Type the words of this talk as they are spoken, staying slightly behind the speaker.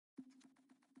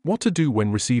What to do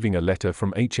when receiving a letter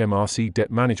from HMRC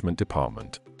Debt Management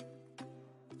Department.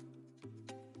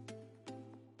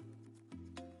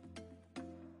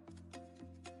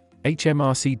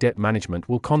 HMRC Debt Management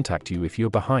will contact you if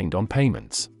you're behind on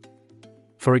payments.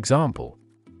 For example,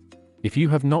 if you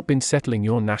have not been settling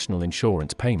your national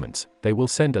insurance payments, they will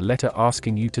send a letter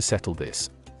asking you to settle this.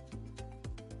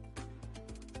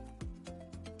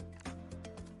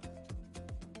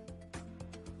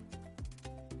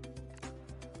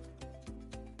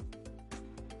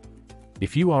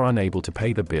 If you are unable to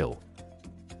pay the bill,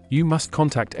 you must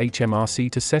contact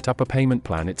HMRC to set up a payment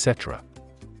plan, etc.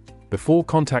 Before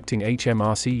contacting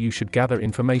HMRC, you should gather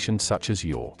information such as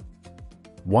your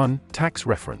 1. Tax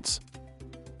reference.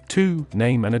 2.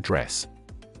 Name and address.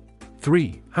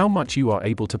 3. How much you are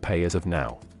able to pay as of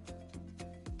now.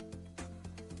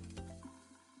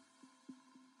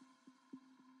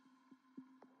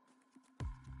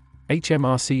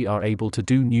 HMRC are able to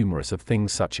do numerous of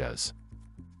things such as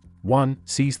 1.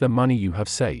 Seize the money you have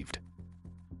saved.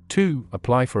 2.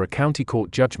 Apply for a county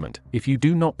court judgment. If you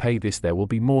do not pay this, there will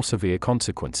be more severe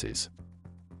consequences.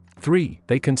 3.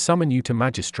 They can summon you to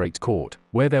magistrate's court,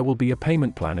 where there will be a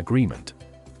payment plan agreement.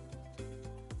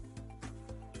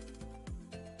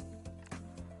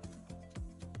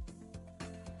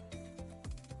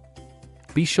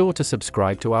 Be sure to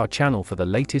subscribe to our channel for the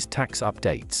latest tax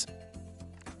updates.